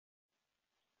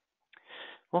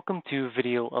Welcome to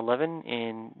video 11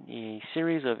 in a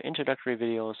series of introductory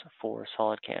videos for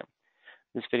SolidCAM.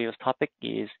 This video's topic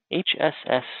is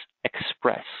HSS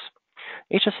Xpress.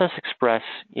 HSS Xpress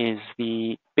is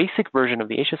the basic version of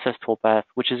the HSS toolpath,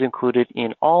 which is included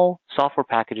in all software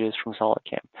packages from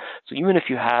SolidCAM. So even if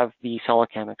you have the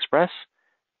SolidCAM Express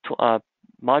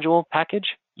module package,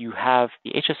 you have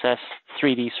the HSS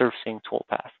 3D surfacing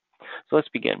toolpath. So let's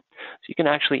begin. So you can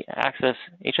actually access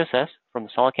HSS from the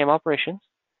SolidCAM operations,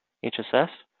 HSS,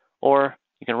 or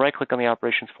you can right-click on the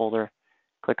operations folder,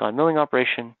 click on milling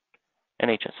operation,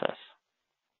 and HSS.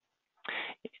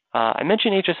 I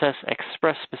mentioned HSS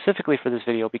Express specifically for this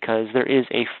video because there is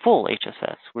a full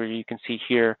HSS where you can see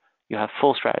here you have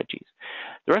full strategies.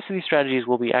 The rest of these strategies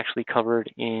will be actually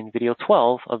covered in video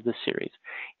 12 of this series.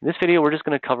 In this video, we're just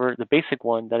going to cover the basic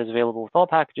one that is available with all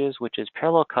packages, which is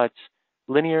parallel cuts,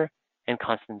 linear, and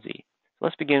constant Z. So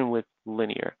let's begin with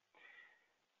linear.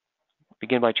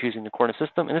 Begin by choosing the coordinate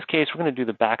system. In this case, we're going to do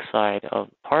the back side of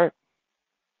the part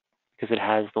because it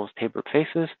has those tapered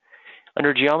faces.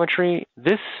 Under geometry,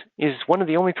 this is one of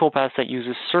the only toolpaths that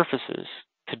uses surfaces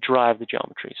to drive the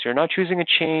geometry. So you're not choosing a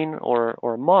chain or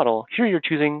a model. Here you're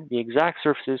choosing the exact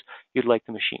surfaces you'd like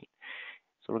to machine.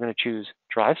 So we're going to choose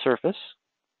drive surface.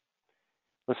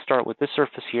 Let's start with this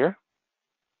surface here.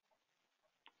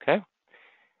 Okay.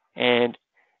 And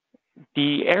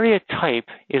the area type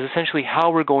is essentially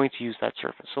how we're going to use that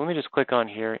surface. So let me just click on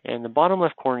here. In the bottom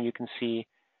left corner, you can see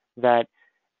that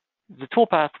the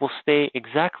toolpath will stay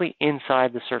exactly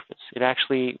inside the surface. It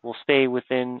actually will stay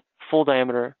within full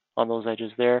diameter on those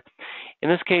edges there. In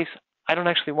this case, I don't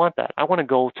actually want that. I want to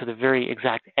go to the very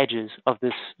exact edges of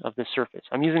this surface.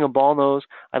 I'm using a ball nose.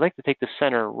 I'd like to take the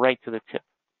center right to the tip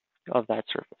of that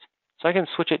surface. So I can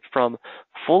switch it from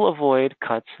full avoid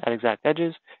cuts at exact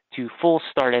edges to full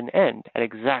start and end at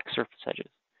exact surface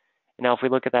edges. And now if we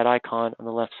look at that icon on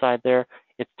the left side there,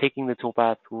 it's taking the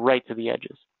toolpath right to the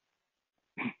edges.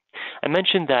 I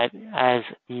mentioned that as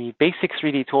the basic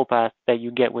 3D toolpath that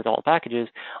you get with all packages,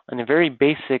 on a very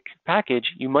basic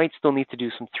package, you might still need to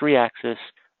do some 3-axis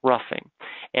roughing.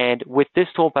 And with this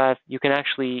toolpath, you can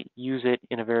actually use it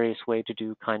in a various way to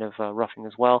do kind of roughing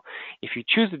as well. If you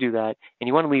choose to do that and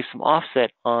you want to leave some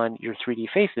offset on your 3D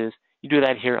faces, you do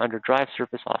that here under drive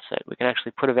surface offset. We can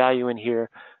actually put a value in here.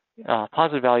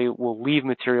 Positive value will leave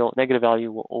material, negative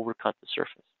value will overcut the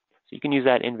surface. So you can use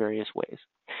that in various ways.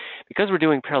 Because we're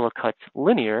doing parallel cuts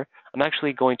linear, I'm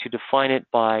actually going to define it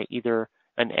by either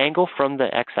an angle from the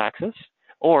x-axis,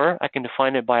 or I can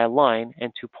define it by a line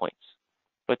and 2 points.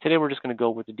 But today we're just going to go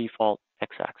with the default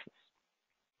x-axis.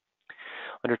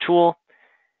 Under tool,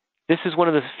 this is one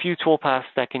of the few toolpaths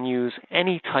that can use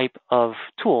any type of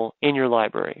tool in your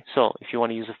library. So if you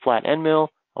want to use a flat end mill,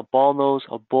 a ball nose,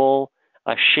 a bull,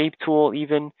 a shape tool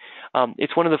even,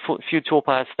 it's one of the few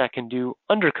toolpaths that can do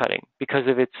undercutting because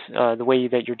of its the way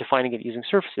that you're defining it using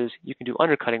surfaces. You can do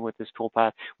undercutting with this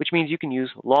toolpath, which means you can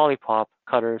use lollipop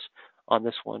cutters on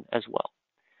this one as well.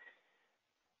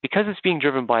 Because it's being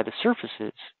driven by the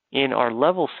surfaces, in our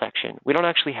level section, we don't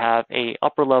actually have a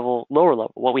upper level, lower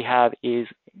level. What we have is,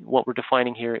 what we're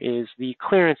defining here is the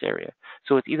clearance area.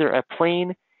 So it's either a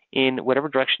plane in whatever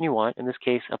direction you want, in this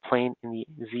case, a plane in the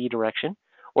Z direction,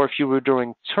 or if you were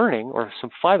doing turning or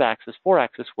some 5-axis,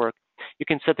 4-axis work, you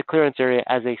can set the clearance area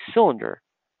as a cylinder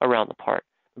around the part.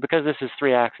 But because this is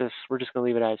 3-axis, we're just going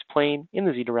to leave it as plane in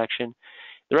the Z direction.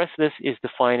 The rest of this is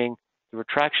defining the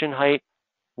retraction height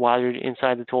while you're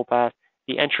inside the toolpath,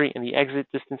 the entry and the exit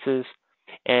distances,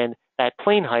 and that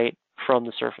plane height from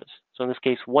the surface. So in this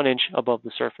case, 1 inch above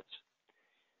the surface.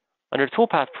 Under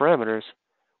toolpath parameters,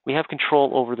 we have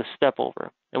control over the step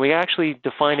over. And we actually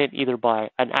define it either by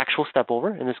an actual step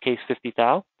over, in this case 50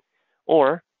 thou,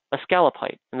 or a scallop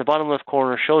height. And the bottom left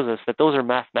corner shows us that those are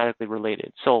mathematically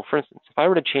related. So for instance, if I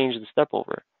were to change the step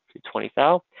over to 20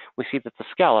 thou, we see that the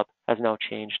scallop has now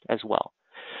changed as well.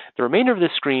 The remainder of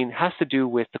this screen has to do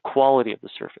with the quality of the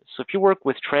surface. So if you work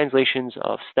with translations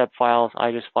of step files,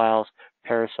 IGES files,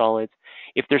 parasolids,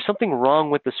 if there's something wrong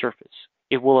with the surface,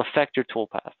 it will affect your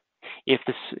toolpath. If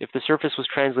the surface was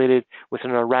translated with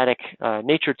an erratic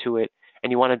nature to it,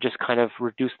 and you want to just kind of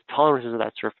reduce the tolerances of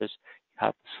that surface, you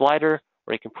have the slider,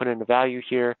 or you can put in a value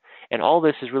here, and all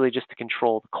this is really just to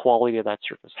control the quality of that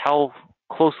surface, how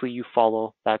closely you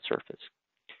follow that surface.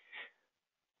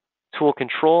 Tool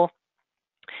control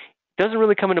doesn't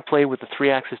really come into play with the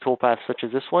 3-axis toolpath such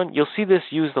as this one. You'll see this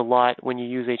used a lot when you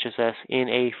use HSS in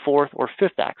a 4th or 5th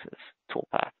axis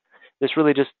toolpath. This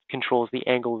really just controls the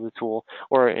angle of the tool,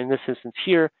 or in this instance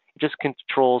here, it just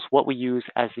controls what we use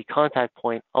as the contact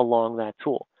point along that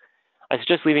tool. I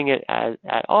suggest leaving it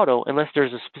at auto unless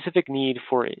there's a specific need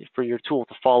for your tool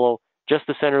to follow just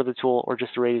the center of the tool or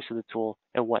just the radius of the tool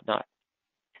and whatnot.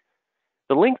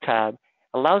 The link tab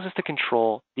allows us to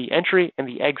control the entry and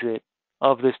the exit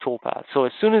of this toolpath. So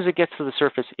as soon as it gets to the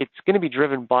surface, it's going to be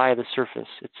driven by the surface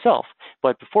itself.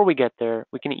 But before we get there,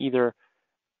 we can either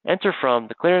enter from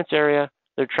the clearance area,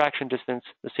 the retraction distance,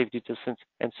 the safety distance,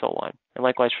 and so on. And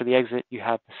likewise for the exit, you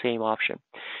have the same option.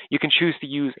 You can choose to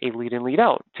use a lead in, lead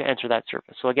out to enter that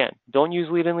surface. So again, don't use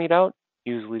lead in, lead out,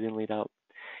 use lead in, lead out.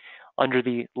 Under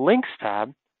the links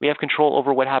tab, we have control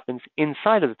over what happens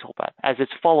inside of the toolpath as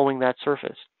it's following that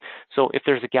surface. So if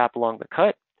there's a gap along the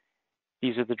cut,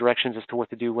 these are the directions as to what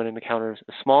to do when it encounters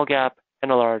a small gap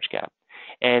and a large gap.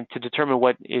 And to determine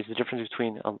what is the difference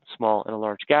between a small and a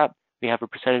large gap, we have a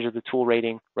percentage of the tool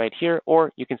rating right here,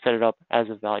 or you can set it up as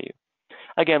a value.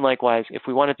 Again, likewise, if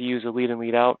we wanted to use a lead in,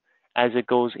 lead out as it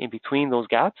goes in between those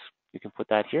gaps, you can put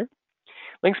that here.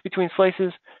 Links between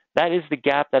slices, that is the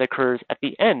gap that occurs at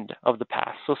the end of the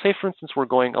path. So say, for instance, we're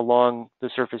going along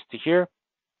the surface to here,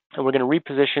 and we're going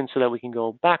to reposition so that we can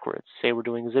go backwards. Say we're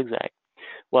doing a zigzag.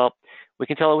 Well, we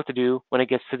can tell it what to do when it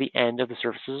gets to the end of the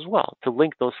surfaces as well, to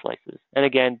link those slices. And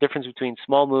again, difference between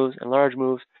small moves and large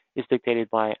moves is dictated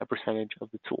by a percentage of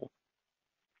the tool.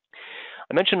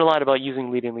 I mentioned a lot about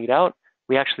using lead in, lead out.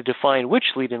 We actually define which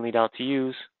lead in, lead out to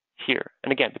use here.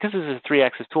 And again, because this is a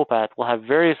 3-axis toolpath, we'll have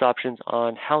various options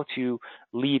on how to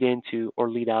lead into or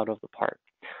lead out of the part.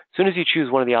 As soon as you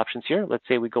choose one of the options here, let's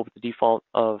say we go with the default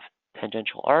of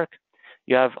tangential arc,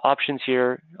 you have options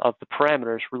here of the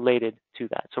parameters related to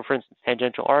that. So for instance,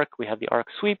 tangential arc, we have the arc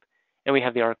sweep, and we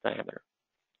have the arc diameter.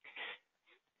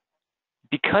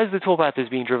 Because the toolpath is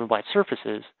being driven by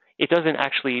surfaces, it doesn't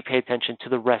actually pay attention to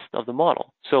the rest of the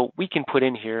model. So we can put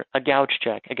in here a gouge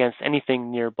check against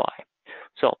anything nearby.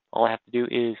 So all I have to do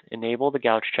is enable the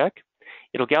gouge check.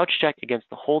 It'll gouge check against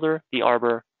the holder, the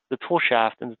arbor, the tool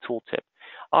shaft, and the tool tip.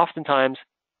 Oftentimes,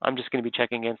 I'm just going to be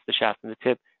checking against the shaft and the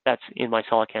tip. That's in my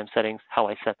SolidCAM settings, how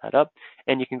I set that up.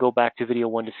 And you can go back to video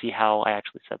 1 to see how I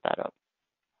actually set that up.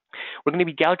 We're going to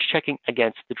be gouge checking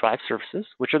against the drive surfaces,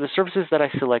 which are the surfaces that I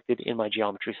selected in my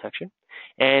geometry section.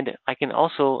 And I can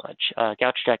also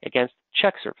gouge check against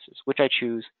check surfaces, which I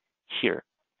choose here.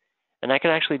 And I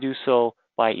can actually do so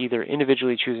by either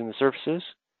individually choosing the surfaces,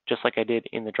 just like I did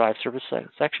in the drive surface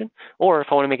section, or if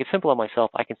I want to make it simple on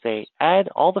myself, I can say add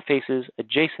all the faces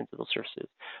adjacent to those surfaces.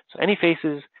 So any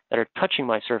faces that are touching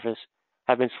my surface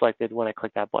have been selected when I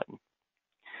click that button.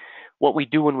 What we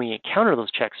do when we encounter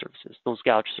those check surfaces, those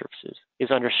gouge surfaces, is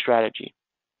under strategy.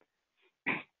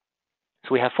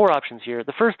 So we have 4 options here,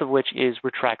 the first of which is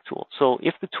retract tool. So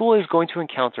if the tool is going to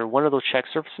encounter one of those check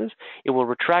surfaces, it will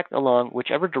retract along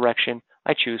whichever direction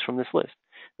I choose from this list.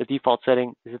 The default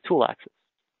setting is the tool axis.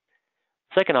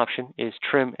 Second option is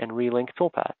trim and relink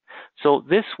toolpath. So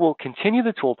this will continue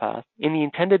the toolpath in the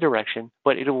intended direction,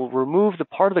 but it will remove the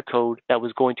part of the code that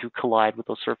was going to collide with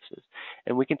those surfaces.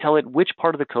 And we can tell it which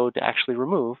part of the code to actually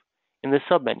remove in this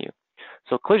submenu.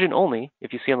 So collision only,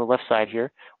 if you see on the left side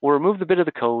here, will remove the bit of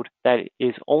the code that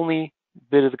is only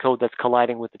bit of the code that's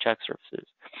colliding with the check surfaces.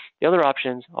 The other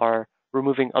options are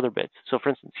removing other bits. So for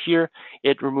instance, here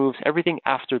it removes everything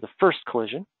after the first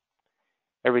collision,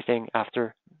 everything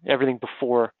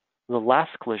before the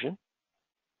last collision,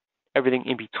 everything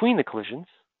in between the collisions,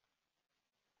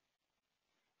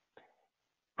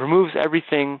 removes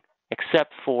everything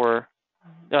except for,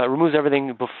 removes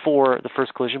everything before the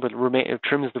first collision, but it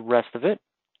trims the rest of it,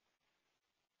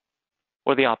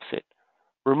 or the opposite.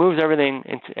 Removes everything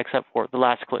except for the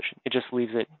last collision. It just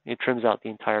leaves it, it trims out the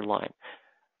entire line.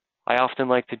 I often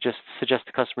like to just suggest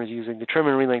to customers using the trim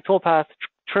and relink toolpath,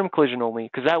 trim collision only,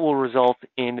 because that will result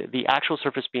in the actual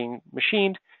surface being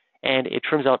machined, and it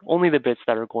trims out only the bits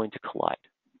that are going to collide.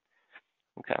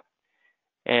 Okay.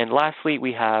 And lastly,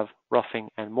 we have roughing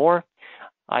and more.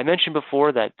 I mentioned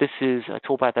before that this is a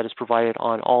toolpath that is provided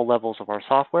on all levels of our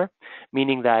software,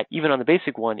 meaning that even on the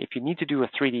basic one, if you need to do a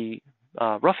 3D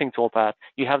roughing toolpath,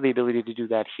 you have the ability to do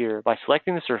that here by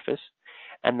selecting the surface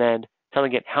and then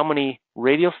telling it how many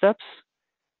radial steps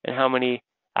and how many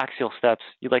axial steps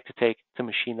you'd like to take to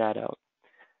machine that out.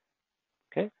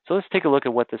 Okay, so let's take a look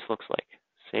at what this looks like.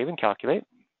 Save and calculate.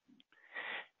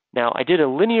 Now, I did a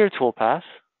linear toolpath.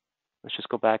 Let's just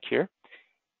go back here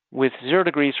with 0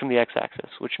 degrees from the x-axis,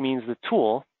 which means the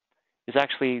tool is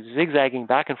actually zigzagging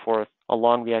back and forth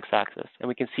along the x-axis. And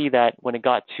we can see that when it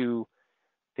got to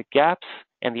the gaps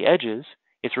and the edges,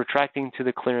 it's retracting to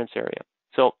the clearance area.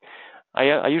 So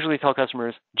I usually tell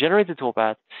customers, generate the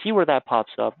toolpath, see where that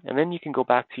pops up, and then you can go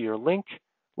back to your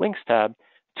links tab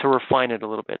to refine it a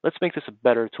little bit. Let's make this a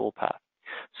better toolpath.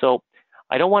 So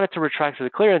I don't want it to retract to the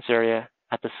clearance area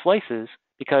at the slices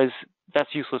because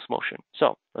that's useless motion.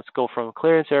 So let's go from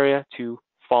clearance area to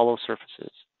follow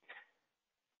surfaces.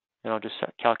 And I'll just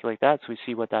calculate that so we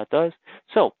see what that does.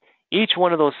 So each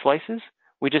one of those slices,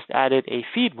 we just added a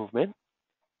feed movement.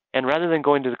 And rather than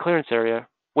going to the clearance area,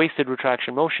 wasted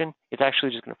retraction motion, it's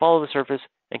actually just going to follow the surface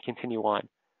and continue on.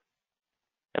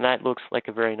 And that looks like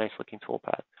a very nice looking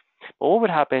toolpath. But what would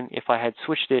happen if I had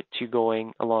switched it to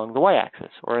going along the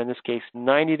y-axis, or in this case,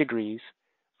 90 degrees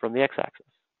from the x-axis?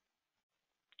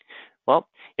 Well,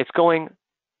 it's going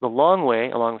the long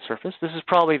way along the surface. This is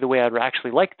probably the way I'd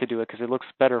actually like to do it because it looks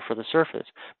better for the surface.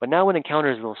 But now when it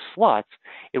encounters those slots,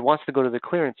 it wants to go to the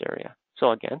clearance area.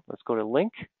 So again, let's go to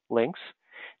links.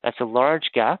 That's a large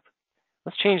gap.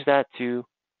 Let's change that to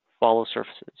follow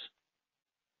surfaces.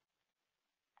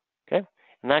 Okay.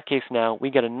 In that case now, we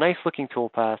get a nice looking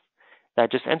toolpath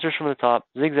that just enters from the top,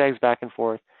 zigzags back and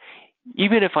forth.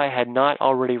 Even if I had not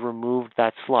already removed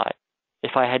that slot,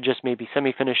 if I had just maybe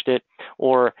semi-finished it,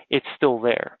 or it's still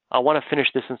there. I want to finish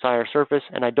this entire surface,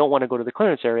 and I don't want to go to the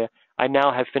clearance area. I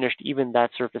now have finished even that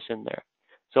surface in there.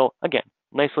 So again,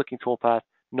 nice looking toolpath,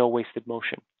 no wasted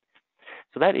motion.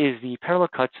 So that is the parallel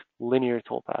cuts linear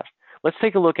toolpath. Let's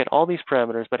take a look at all these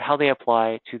parameters, but how they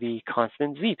apply to the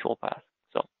constant Z toolpath.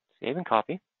 So save and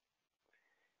copy.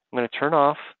 I'm going to turn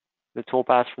off the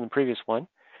toolpaths from the previous one,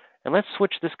 and let's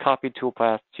switch this copied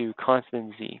toolpath to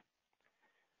constant Z.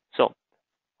 So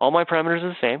all my parameters are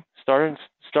the same, start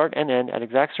and end at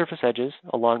exact surface edges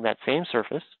along that same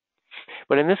surface.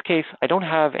 But in this case, I don't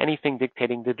have anything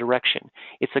dictating the direction.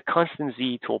 It's a constant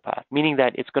Z toolpath, meaning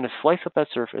that it's going to slice up that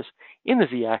surface in the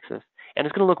Z axis, and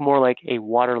it's going to look more like a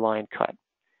waterline cut.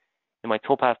 In my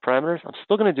toolpath parameters, I'm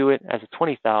still going to do it as a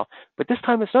 20 thou, but this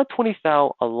time it's not 20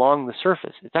 thou along the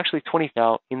surface. It's actually 20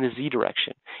 thou in the Z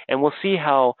direction. And we'll see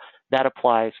how that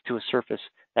applies to a surface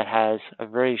that has a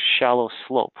very shallow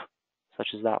slope, such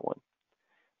as that one.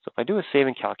 So if I do a save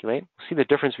and calculate, we'll see the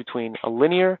difference between a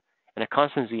linear and a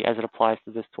constant Z as it applies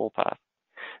to this toolpath.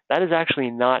 That is actually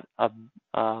not a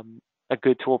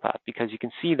good toolpath because you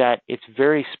can see that it's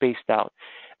very spaced out.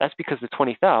 That's because the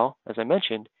 20 thou, as I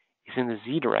mentioned, is in the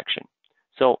Z direction.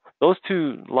 So those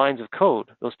two lines of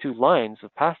code, those two lines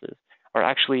of passes are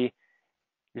actually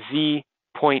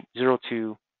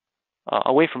Z.02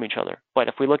 away from each other. But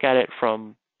if we look at it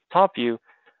from top view,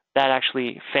 that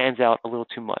actually fans out a little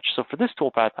too much. So for this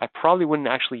toolpath, I probably wouldn't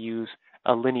actually use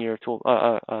a linear tool,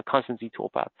 a constant Z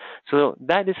toolpath. So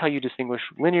that is how you distinguish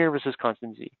linear versus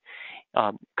constant Z.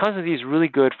 Constant Z is really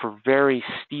good for very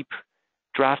steep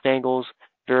draft angles,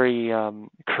 very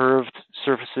curved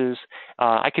surfaces.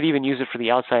 I could even use it for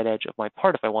the outside edge of my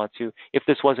part if I want to, if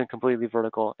this wasn't completely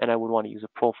vertical and I would want to use a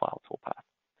profile toolpath.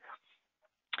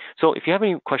 So if you have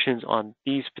any questions on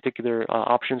these particular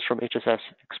options from HSS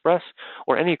Xpress,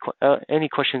 or any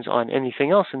questions on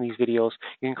anything else in these videos,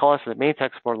 you can call us at the main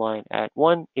tech support line at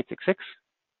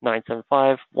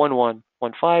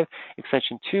 1-866-975-1115,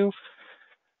 extension 2,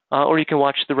 or you can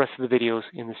watch the rest of the videos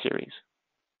in the series.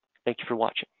 Thank you for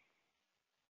watching.